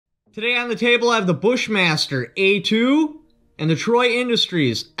Today on the table I have the Bushmaster A2 and the Troy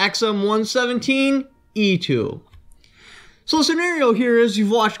Industries XM117 E2. So the scenario here is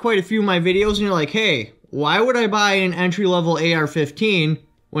you've watched quite a few of my videos and you're like, hey, why would I buy an entry-level AR-15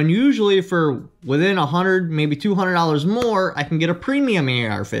 when usually for within $100, maybe $200 more, I can get a premium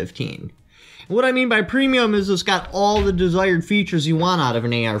AR-15? And what I mean by premium is it's got all the desired features you want out of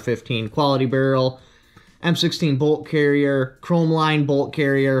an AR-15. Quality barrel, M16 bolt carrier, chrome line bolt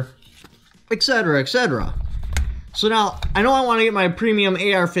carrier, etc., etc. So now, I know I want to get my premium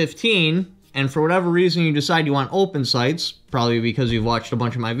AR-15, and for whatever reason you decide you want open sights, probably because you've watched a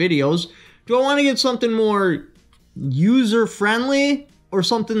bunch of my videos, do I want to get something more user-friendly or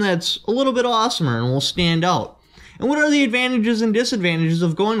something that's a little bit awesomer and will stand out? And what are the advantages and disadvantages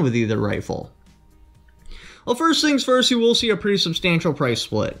of going with either rifle? Well, first things first, you will see a pretty substantial price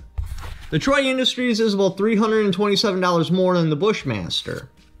split. The Troy Industries is about $327 more than the Bushmaster.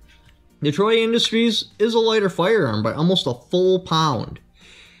 The Troy Industries is a lighter firearm by almost a full pound.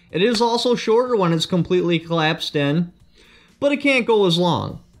 It is also shorter when it's completely collapsed in, but it can't go as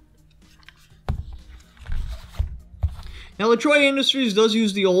long. Now the Troy Industries does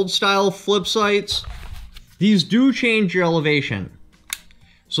use the old style flip sights. These do change your elevation.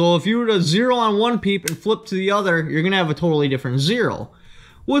 So if you were to zero on one peep and flip to the other, you're going to have a totally different zero.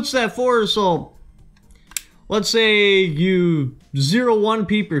 What's that for? So let's say you zero one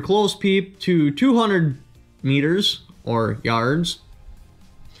peep, your close peep, to 200 meters or yards.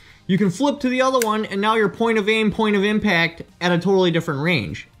 You can flip to the other one, and now your point of aim, point of impact at a totally different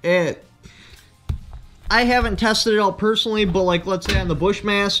range. I haven't tested it out personally, but like let's say on the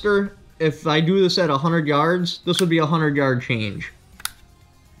Bushmaster, if I do this at 100 yards, this would be a 100-yard change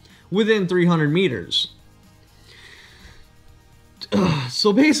within 300 meters.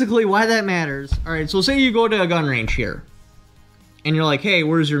 So basically why that matters, alright, so say you go to a gun range here, and you're like, hey,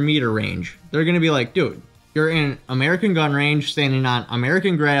 where's your meter range? They're gonna be like, dude, you're in American gun range, standing on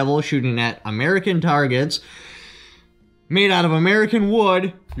American gravel, shooting at American targets, made out of American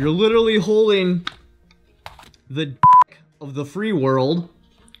wood, you're literally holding the dick of the free world.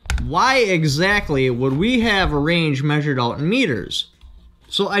 Why exactly would we have a range measured out in meters?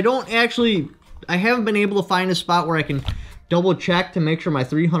 So I haven't been able to find a spot where I can double check to make sure my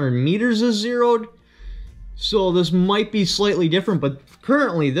 300 meters is zeroed. So this might be slightly different, but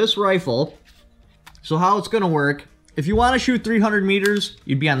currently this rifle, so how it's going to work, if you want to shoot 300 meters,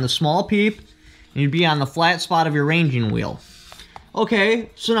 you'd be on the small peep, and you'd be on the flat spot of your ranging wheel. Okay,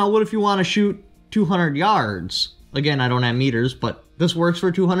 so now what if you want to shoot 200 yards? Again, I don't have meters, but this works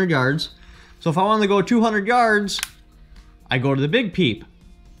for 200 yards. So if I want to go 200 yards, I go to the big peep.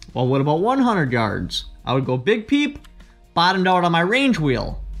 Well, what about 100 yards? I would go big peep, bottomed out on my range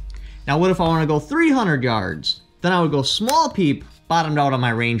wheel. Now what if I want to go 300 yards? Then I would go small peep, bottomed out on my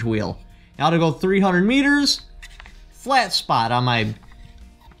range wheel. Now to go 300 meters, flat spot on my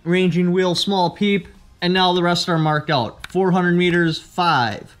ranging wheel, small peep, and now the rest are marked out. 400 meters,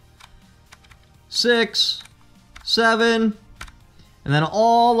 5, 6, 7, and then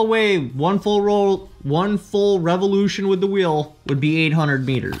all the way, one full revolution with the wheel would be 800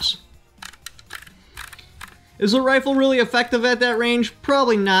 meters. Is the rifle really effective at that range?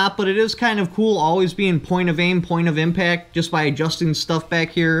 Probably not, but it is kind of cool always being point of aim, point of impact, just by adjusting stuff back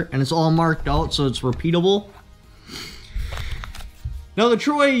here, and it's all marked out so it's repeatable. Now the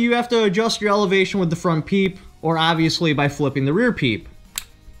Troy, you have to adjust your elevation with the front peep, or obviously by flipping the rear peep.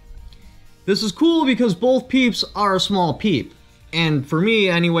 This is cool because both peeps are a small peep, and for me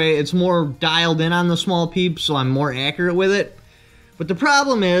anyway, it's more dialed in on the small peep, so I'm more accurate with it. But the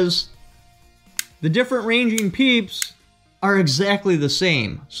problem is, the different ranging peeps are exactly the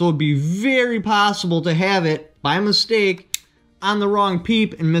same, so it'd be very possible to have it, by mistake, on the wrong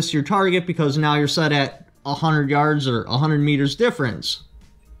peep and miss your target because now you're set at 100 yards or 100 meters difference.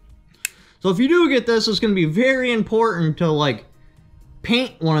 So if you do get this, it's going to be very important to, like,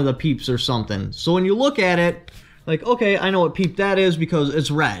 paint one of the peeps or something. So when you look at it, like, okay, I know what peep that is because it's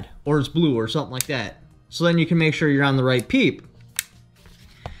red, or it's blue, or something like that. So then you can make sure you're on the right peep.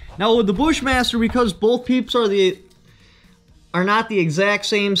 Now with the Bushmaster, because both peeps are not the exact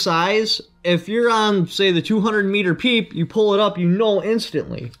same size, if you're on, say, the 200 meter peep, you pull it up, you know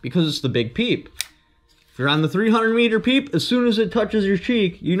instantly, because it's the big peep. If you're on the 300 meter peep, as soon as it touches your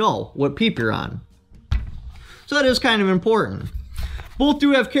cheek, you know what peep you're on. So that is kind of important. Both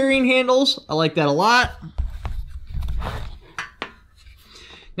do have carrying handles. I like that a lot.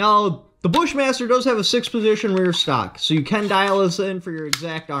 Now, the Bushmaster does have a 6-position rear stock, so you can dial this in for your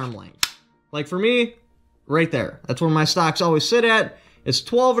exact arm length. Like for me, right there. That's where my stocks always sit at. It's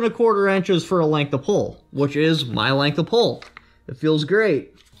 12¼ inches for a length of pull, which is my length of pull. It feels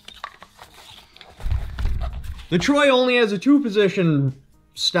great. The Troy only has a 2-position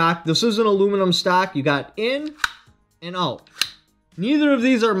stock. This is an aluminum stock. You got in and out. Neither of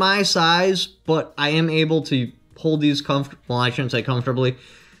these are my size, but I am able to hold these comfortably. Well, I shouldn't say comfortably.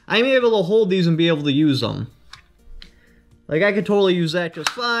 I'm able to hold these and be able to use them. Like, I could totally use that just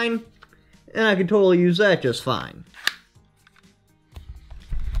fine, and I could totally use that just fine.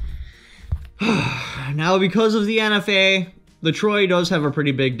 Now, because of the NFA, the Troy does have a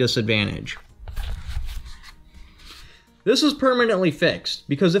pretty big disadvantage. This is permanently fixed,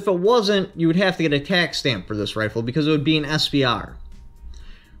 because if it wasn't, you would have to get a tax stamp for this rifle, because it would be an SBR.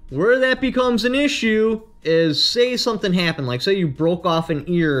 Where that becomes an issue is, say something happened, like say you broke off an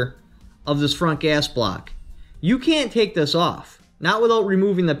ear of this front gas block. You can't take this off, not without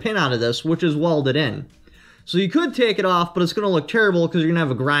removing the pin out of this, which is welded in. So you could take it off, but it's going to look terrible because you're going to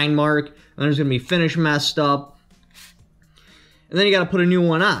have a grind mark, and there's going to be finish messed up. And then you got to put a new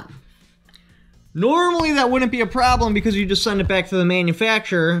one on. Normally that wouldn't be a problem because you just send it back to the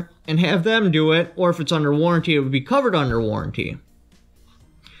manufacturer and have them do it, or if it's under warranty, it would be covered under warranty.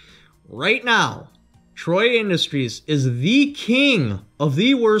 Right now, Troy Industries is the king of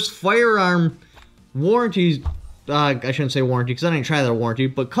the worst firearm warranties. I shouldn't say warranty because I didn't try their warranty,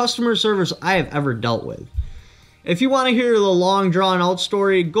 but customer service I have ever dealt with. If you want to hear the long drawn out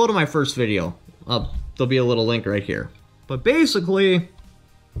story, go to my first video. There'll be a little link right here. But basically,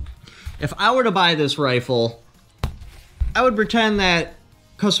 if I were to buy this rifle, I would pretend that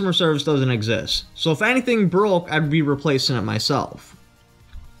customer service doesn't exist. So if anything broke, I'd be replacing it myself.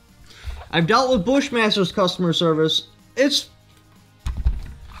 I've dealt with Bushmaster's customer service. It's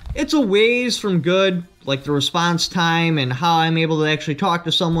a ways from good, like the response time and how I'm able to actually talk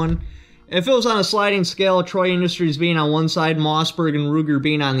to someone. If it was on a sliding scale, Troy Industries being on one side, Mossberg and Ruger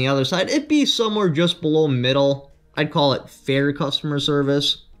being on the other side, it'd be somewhere just below middle. I'd call it fair customer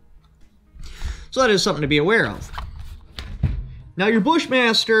service. So that is something to be aware of. Now your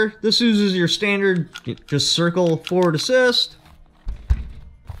Bushmaster, this uses your standard, just circle forward assist.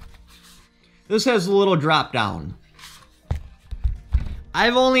 This has a little drop down.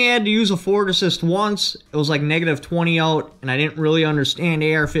 I've only had to use a forward assist once. It was like -20 out, and I didn't really understand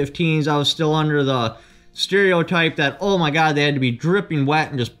AR-15s. I was still under the stereotype that, oh my god, they had to be dripping wet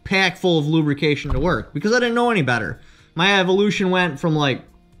and just packed full of lubrication to work, because I didn't know any better. My evolution went from like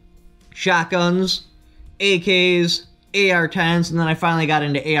shotguns, AKs, AR-10s, and then I finally got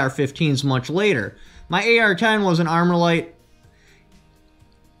into AR-15s much later. My AR-10 was an Armalite.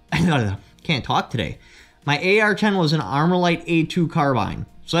 Can't talk today. My AR-10 was an Armalite A2 carbine,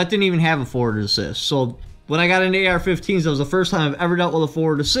 so that didn't even have a forward assist. So when I got into AR-15s, that was the first time I've ever dealt with a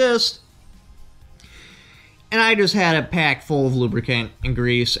forward assist, and I just had it packed full of lubricant and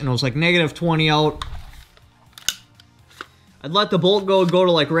grease, and it was like -20 out. I'd let the bolt go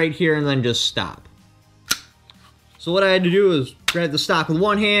to like right here and then just stop. So what I had to do is grab the stock with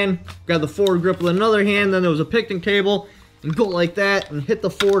one hand, grab the forward grip with another hand, then there was a picnic table, and go like that and hit the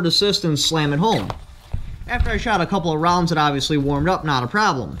forward assist and slam it home. After I shot a couple of rounds, it obviously warmed up, not a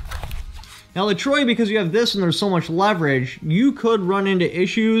problem. Now the Troy, because you have this and there's so much leverage, you could run into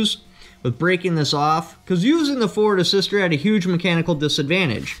issues with breaking this off, because using the forward assist you're at a huge mechanical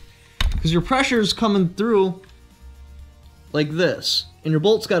disadvantage, because your pressure is coming through like this, and your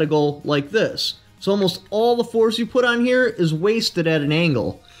bolt's got to go like this. So almost all the force you put on here is wasted at an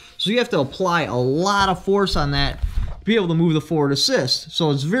angle. So you have to apply a lot of force on that to be able to move the forward assist.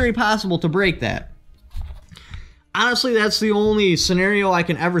 So it's very possible to break that. Honestly, that's the only scenario I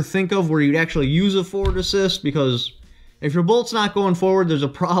can ever think of where you'd actually use a forward assist, because if your bolt's not going forward, there's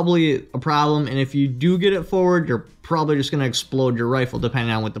probably a problem, and if you do get it forward, you're probably just going to explode your rifle,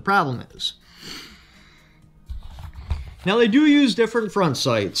 depending on what the problem is. Now, they do use different front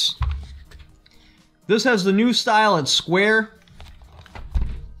sights. This has the new style, it's square.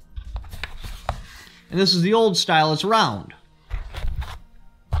 And this is the old style, it's round.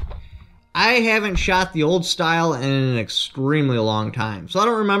 I haven't shot the old style in an extremely long time, so I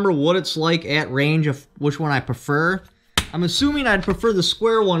don't remember what it's like at range of which one I prefer. I'm assuming I'd prefer the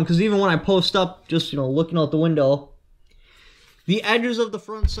square one, because even when I post up, just, looking out the window, the edges of the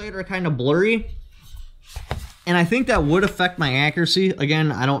front sight are kind of blurry, and I think that would affect my accuracy.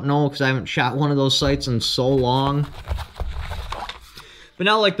 Again, I don't know, because I haven't shot one of those sights in so long. But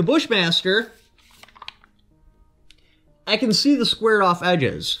now, like the Bushmaster, I can see the squared off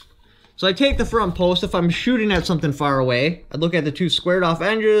edges. So I take the front post, if I'm shooting at something far away, I'd look at the two squared off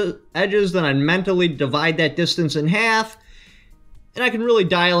edges, then I'd mentally divide that distance in half, and I can really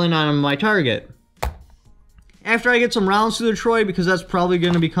dial in on my target. After I get some rounds to the Troy, because that's probably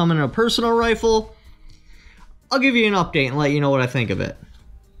going to be coming in a personal rifle, I'll give you an update and let you know what I think of it.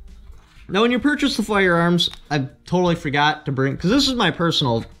 Now, when you purchase the firearms, I totally forgot to bring, because this is my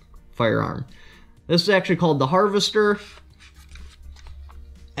personal firearm. This is actually called the Harvester.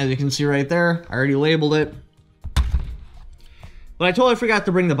 As you can see right there, I already labeled it. But I totally forgot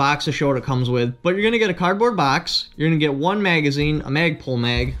to bring the box to show what it comes with. But you're going to get a cardboard box. You're going to get one magazine, a Magpul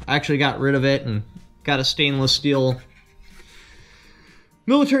mag. I actually got rid of it and got a stainless steel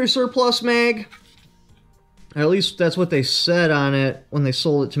military surplus mag. At least that's what they said on it when they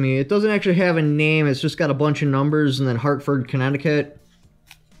sold it to me. It doesn't actually have a name. It's just got a bunch of numbers and then Hartford, Connecticut.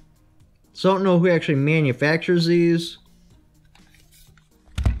 So I don't know who actually manufactures these.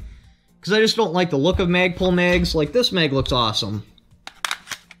 Because I just don't like the look of Magpul mags. Like, this mag looks awesome.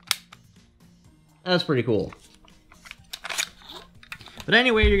 That's pretty cool. But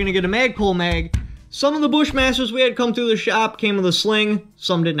anyway, you're going to get a Magpul mag. Some of the Bushmasters we had come through the shop came with a sling.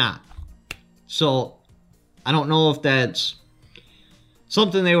 Some did not. So, I don't know if that's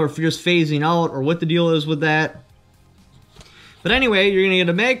something they were just phasing out or what the deal is with that. But anyway, you're going to get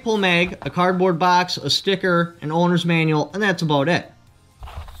a Magpul mag, a cardboard box, a sticker, an owner's manual, and that's about it.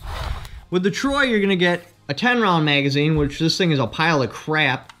 With the Troy, you're going to get a 10-round magazine, which this thing is a pile of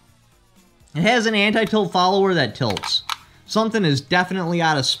crap. It has an anti-tilt follower that tilts. Something is definitely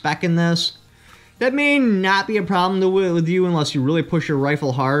out of spec in this. That may not be a problem with you unless you really push your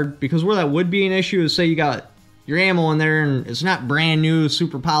rifle hard, because where that would be an issue is, say you got your ammo in there and it's not brand new,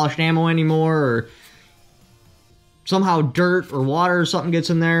 super polished ammo anymore, or somehow dirt or water or something gets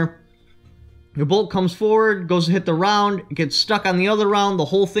in there. Your bolt comes forward, goes to hit the round, it gets stuck on the other round, the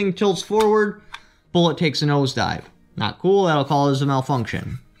whole thing tilts forward, bullet takes a nosedive. Not cool, that'll cause a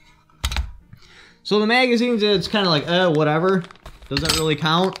malfunction. So the magazines, it's kind of like, whatever. Does that really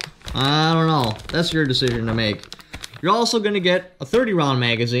count? I don't know. That's your decision to make. You're also going to get a 30-round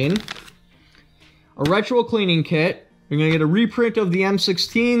magazine, a retro cleaning kit. You're going to get a reprint of the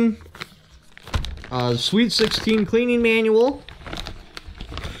M16, a Sweet 16 cleaning manual.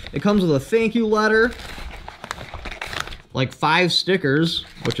 It comes with a thank you letter, like 5 stickers,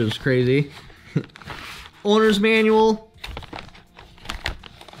 which is crazy. Owner's manual,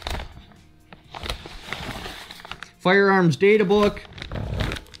 Firearms data book,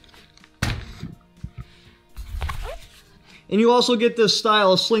 and you also get this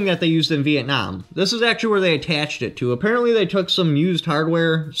style of sling that they used in Vietnam. This is actually where they attached it to. Apparently they took some used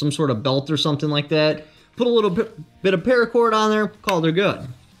hardware, some sort of belt or something like that, put a little bit of paracord on there, called her good.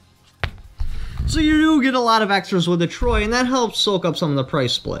 So you do get a lot of extras with the Troy, and that helps soak up some of the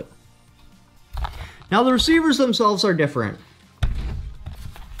price split. Now the receivers themselves are different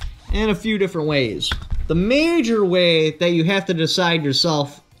in a few different ways. The major way that you have to decide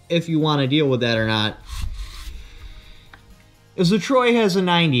yourself if you want to deal with that or not is the Troy has a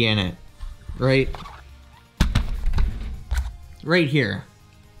 90 in it, right? Right here.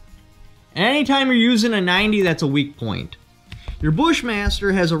 And anytime you're using a 90, that's a weak point. Your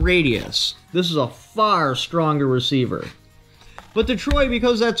Bushmaster has a radius. This is a far stronger receiver. But the Troy,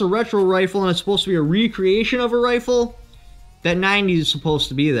 because that's a retro rifle and it's supposed to be a recreation of a rifle, that 90 is supposed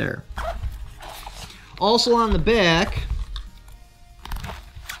to be there. Also on the back,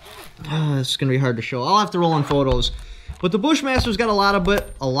 it's going to be hard to show. I'll have to roll in photos. But the Bushmaster's got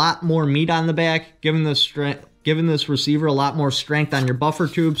a lot more meat on the back, giving this receiver a lot more strength on your buffer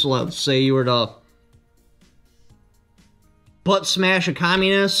tube. So let's say you were to butt smash a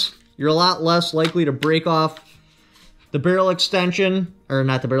communist, you're a lot less likely to break off the barrel extension, or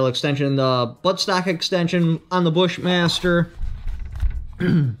not the barrel extension, the buttstock extension on the Bushmaster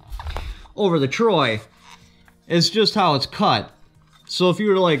over the Troy. It's just how it's cut. So if you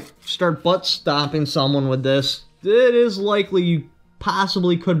were to like start butt stomping someone with this, it is likely you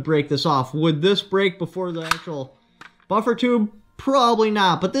possibly could break this off. Would this break before the actual buffer tube? Probably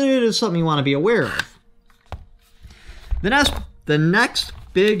not, but it is something you want to be aware of. The next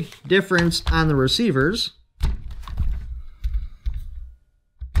big difference on the receivers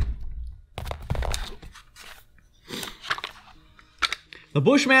the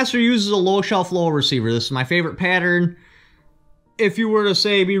Bushmaster uses a low shelf low receiver. This is my favorite pattern. If you were to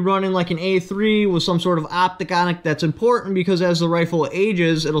say be running like an A3 with some sort of optic on it, that's important because as the rifle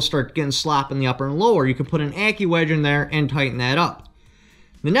ages, it'll start getting slop in the upper and lower. You can put an Ackie wedge in there and tighten that up.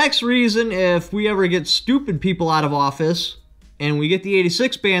 The next reason, if we ever get stupid people out of office and we get the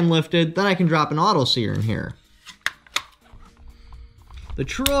 86 band lifted, then I can drop an auto sear in here. The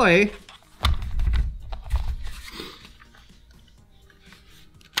Troy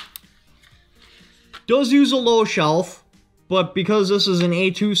does use a low shelf, but because this is an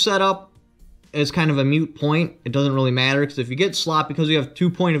A2 setup, it's kind of a moot point. It doesn't really matter, because if you get slop because you have 2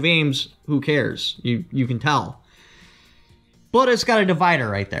 point of aims, who cares? You can tell. But it's got a divider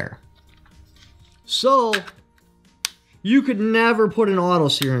right there. So you could never put an auto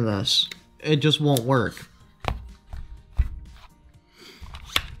sear in this. It just won't work.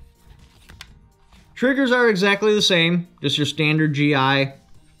 Triggers are exactly the same, just your standard GI.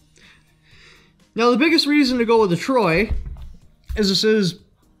 Now the biggest reason to go with the Troy is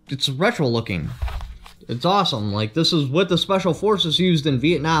it's retro looking. It's awesome. Like, this is what the Special Forces used in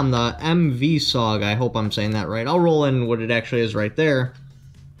Vietnam, the MV-SOG. I hope I'm saying that right. I'll roll in what it actually is right there.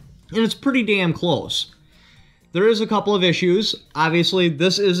 And it's pretty damn close. There is a couple of issues. Obviously,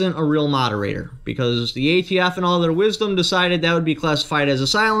 this isn't a real moderator, because the ATF and all their wisdom decided that would be classified as a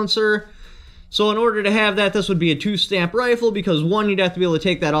silencer. So in order to have that, this would be a 2-stamp rifle, because one, you'd have to be able to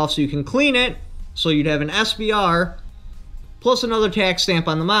take that off so you can clean it. So you'd have an SBR, plus another tax stamp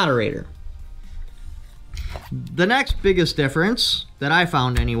on the moderator. The next biggest difference, that I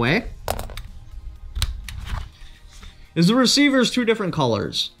found anyway, is the receiver's 2 different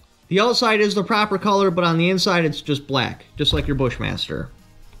colors. The outside is the proper color, but on the inside it's just black, just like your Bushmaster.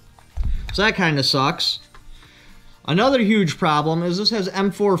 So that kind of sucks. Another huge problem is this has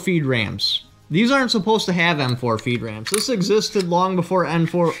M4 feed rams. These aren't supposed to have M4 feed ramps. This existed long before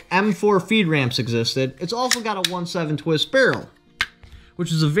M4 feed ramps existed. It's also got a 1.7 twist barrel,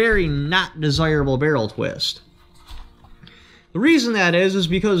 which is a very not desirable barrel twist. The reason that is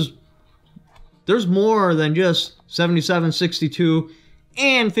because there's more than just 77, 62,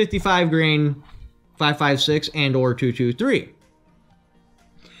 and 55 grain 5.56 and or 223.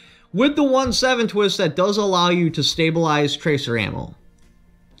 With the 1.7 twist, that does allow you to stabilize tracer ammo.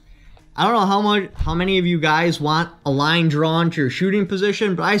 I don't know how many of you guys want a line drawn to your shooting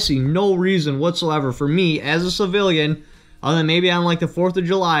position, but I see no reason whatsoever for me as a civilian, other than maybe on like the 4th of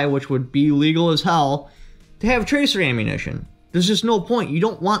July, which would be legal as hell, to have tracer ammunition. There's just no point. You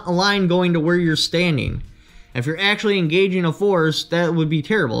don't want a line going to where you're standing. If you're actually engaging a force, that would be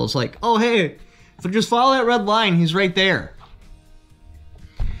terrible. It's like, oh hey, if I just follow that red line, he's right there.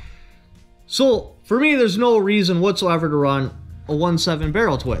 So for me, there's no reason whatsoever to run a 1.7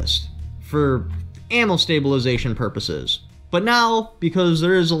 barrel twist for ammo stabilization purposes. But now, because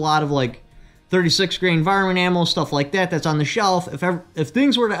there is a lot of like 36 grain varmint ammo, stuff like that, that's on the shelf, if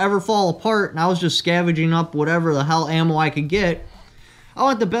things were to ever fall apart and I was just scavenging up whatever the hell ammo I could get, I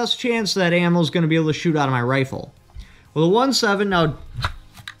want the best chance that ammo is going to be able to shoot out of my rifle. With a 1.7, now,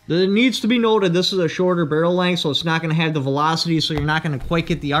 it needs to be noted, this is a shorter barrel length, so it's not going to have the velocity, so you're not going to quite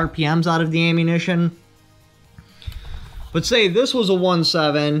get the RPMs out of the ammunition. But say this was a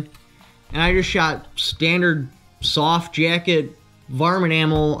 1.7, and I just shot standard soft jacket varmint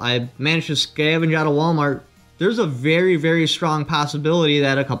ammo, I managed to scavenge out of Walmart, there's a very, very strong possibility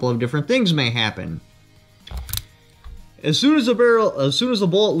that a couple of different things may happen. As soon as the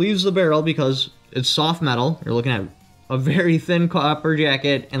bullet leaves the barrel, because it's soft metal, you're looking at a very thin copper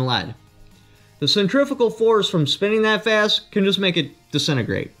jacket and lead. The centrifugal force from spinning that fast can just make it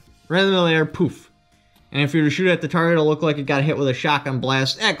disintegrate. Right in the middle of the air, poof. And if you were to shoot at the target, it'll look like it got hit with a shotgun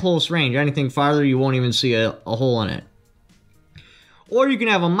blast at close range. Anything farther, you won't even see a hole in it. Or you can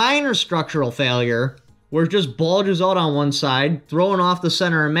have a minor structural failure, where it just bulges out on one side, throwing off the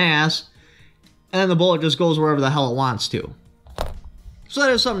center of mass, and then the bullet just goes wherever the hell it wants to. So that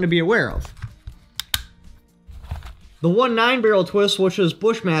is something to be aware of. The 1.9 barrel twist, which this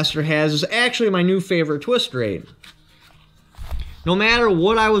Bushmaster has, is actually my new favorite twist rate. No matter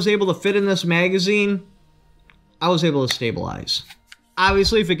what I was able to fit in this magazine, I was able to stabilize.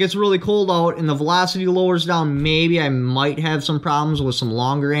 Obviously, if it gets really cold out and the velocity lowers down, maybe I might have some problems with some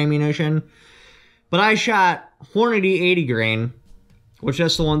longer ammunition. But I shot Hornady 80 grain, which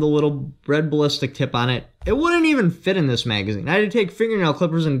that's the one with the little red ballistic tip on it. It wouldn't even fit in this magazine. I had to take fingernail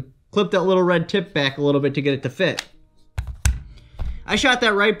clippers and clip that little red tip back a little bit to get it to fit. I shot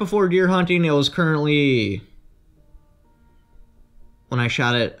that right before deer hunting. It was currently... When I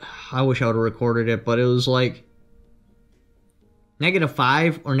shot it, I wish I would have recorded it, but it was like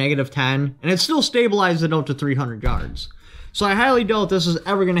 -5 or -10, and it still stabilized it out to 300 yards. So I highly doubt this is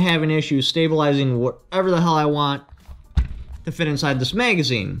ever going to have an issue stabilizing whatever the hell I want to fit inside this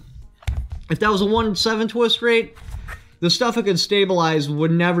magazine. If that was a 1.7 twist rate, the stuff it could stabilize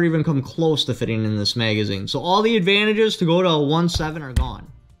would never even come close to fitting in this magazine. So all the advantages to go to a 1.7 are gone.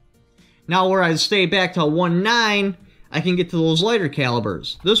 Now where I stay back to a 1.9, I can get to those lighter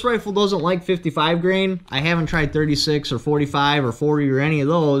calibers. This rifle doesn't like 55 grain. I haven't tried 36 or 45 or 40 or any of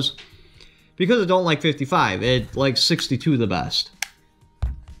those because it don't like 55. It likes 62 the best.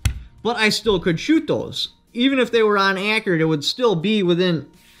 But I still could shoot those. Even if they were inaccurate, it would still be within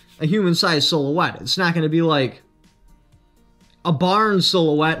a human-sized silhouette. It's not going to be like a barn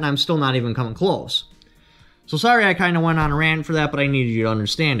silhouette and I'm still not even coming close. So sorry I kind of went on a rant for that, but I needed you to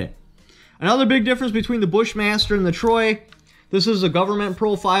understand it. Another big difference between the Bushmaster and the Troy, this is a government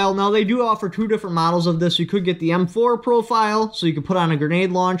profile. Now, they do offer 2 different models of this. You could get the M4 profile, so you could put on a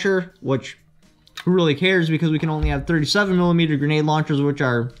grenade launcher, which who really cares, because we can only have 37mm grenade launchers, which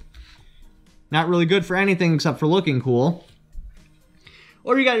are not really good for anything except for looking cool.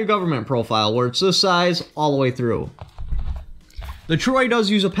 Or you got your government profile, where it's this size all the way through. The Troy does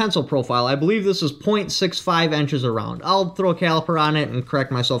use a pencil profile. I believe this is 0.65 inches around. I'll throw a caliper on it and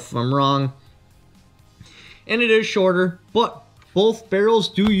correct myself if I'm wrong. And it is shorter, but both barrels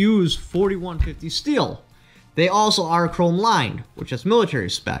do use 4150 steel. They also are chrome lined, which is military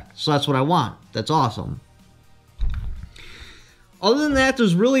spec, so that's what I want. That's awesome. Other than that,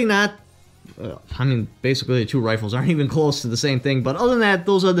 there's really not... I mean, basically the 2 rifles aren't even close to the same thing, but other than that,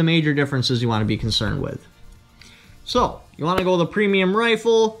 those are the major differences you want to be concerned with. So, you want to go with a premium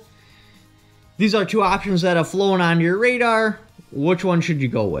rifle. These are 2 options that have flown onto your radar. Which one should you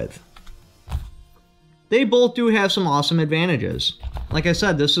go with? They both do have some awesome advantages. Like I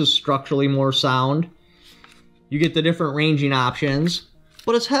said, this is structurally more sound. You get the different ranging options,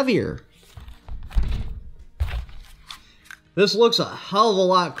 but it's heavier. This looks a hell of a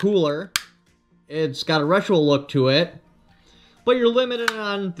lot cooler. It's got a retro look to it, but you're limited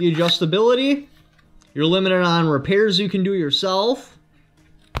on the adjustability. You're limited on repairs you can do yourself.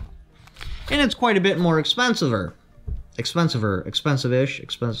 And it's quite a bit more expensive-ish.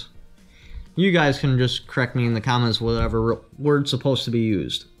 You guys can just correct me in the comments whatever word's supposed to be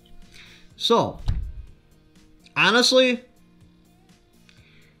used. So, honestly,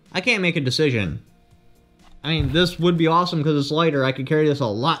 I can't make a decision. I mean, this would be awesome because it's lighter. I could carry this a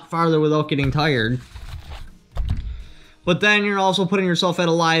lot farther without getting tired. But then you're also putting yourself at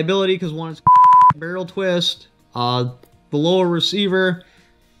a liability because one, it's barrel twist. The lower receiver,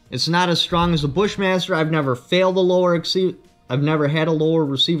 it's not as strong as the Bushmaster. I've never failed a lower receiver. I've never had a lower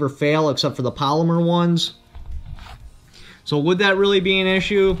receiver fail except for the polymer ones. So would that really be an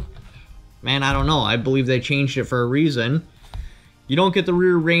issue? Man, I don't know. I believe they changed it for a reason. You don't get the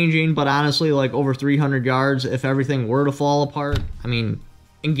rear ranging, but honestly, like over 300 yards, if everything were to fall apart, I mean,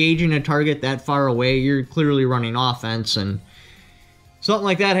 engaging a target that far away, you're clearly running offense, and something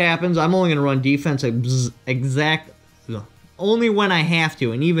like that happens, I'm only going to run defense only when I have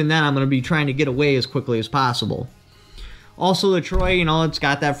to, and even then I'm going to be trying to get away as quickly as possible. Also, the Troy, you know, it's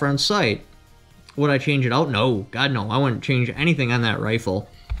got that front sight. Would I change it out? No. God, no. I wouldn't change anything on that rifle.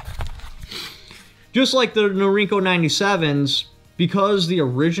 Just like the Norinco 97s, because the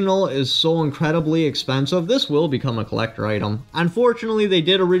original is so incredibly expensive, this will become a collector item. Unfortunately, they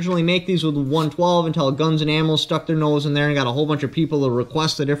did originally make these with 112 until Guns and Ammo stuck their nose in there and got a whole bunch of people to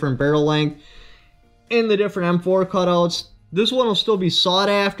request a different barrel length and the different M4 cutouts. This one will still be sought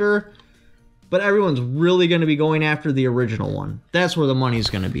after, but everyone's really going to be going after the original one. That's where the money's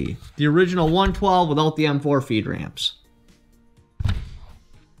going to be. The original 112 without the M4 feed ramps.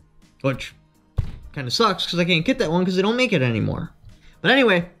 Which kind of sucks because I can't get that one because they don't make it anymore. But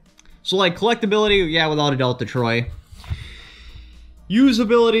anyway, so like collectability, yeah, without a doubt, the Troy.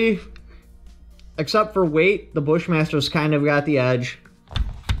 Usability, except for weight, the Bushmaster's kind of got the edge.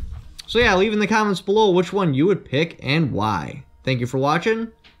 So yeah, leave in the comments below which one you would pick and why. Thank you for watching.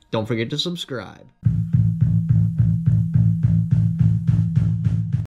 Don't forget to subscribe.